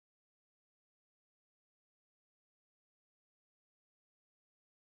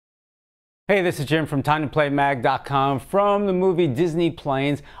Hey, this is Jim from TimeToPlayMag.com. From the movie Disney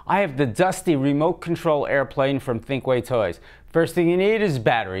Planes, I have the dusty remote control airplane from Thinkway Toys. First thing you need is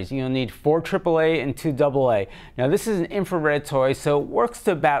batteries. You'll need 4 AAA and 2 AA. Now this is an infrared toy, so it works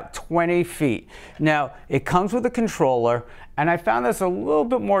to about 20 feet. Now it comes with a controller, and I found this a little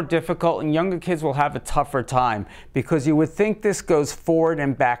bit more difficult, and younger kids will have a tougher time because you would think this goes forward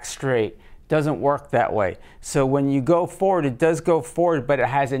and back straight. Doesn't work that way. So when you go forward, it does go forward, but it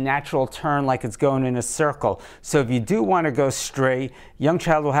has a natural turn like it's going in a circle. So if you do want to go straight, young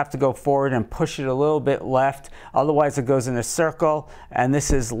child will have to go forward and push it a little bit left. Otherwise it goes in a circle, and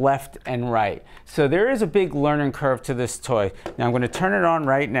this is left and right. So there is a big learning curve to this toy. Now I'm going to turn it on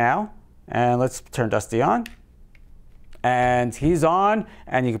right now, and let's turn Dusty on. And he's on,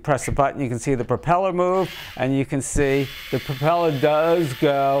 and you can press the button, you can see the propeller move, and you can see the propeller does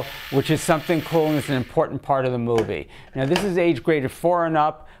go, which is something cool and it's an important part of the movie. Now this is age graded 4 and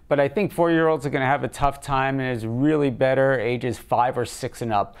up, but I think 4-year-olds are going to have a tough time, and it's really better ages 5 or 6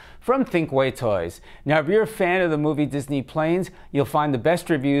 and up from Thinkway Toys. Now if you're a fan of the movie Disney Planes, you'll find the best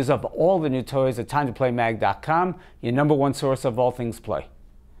reviews of all the new toys at TimeToPlayMag.com, your #1 source of all things play.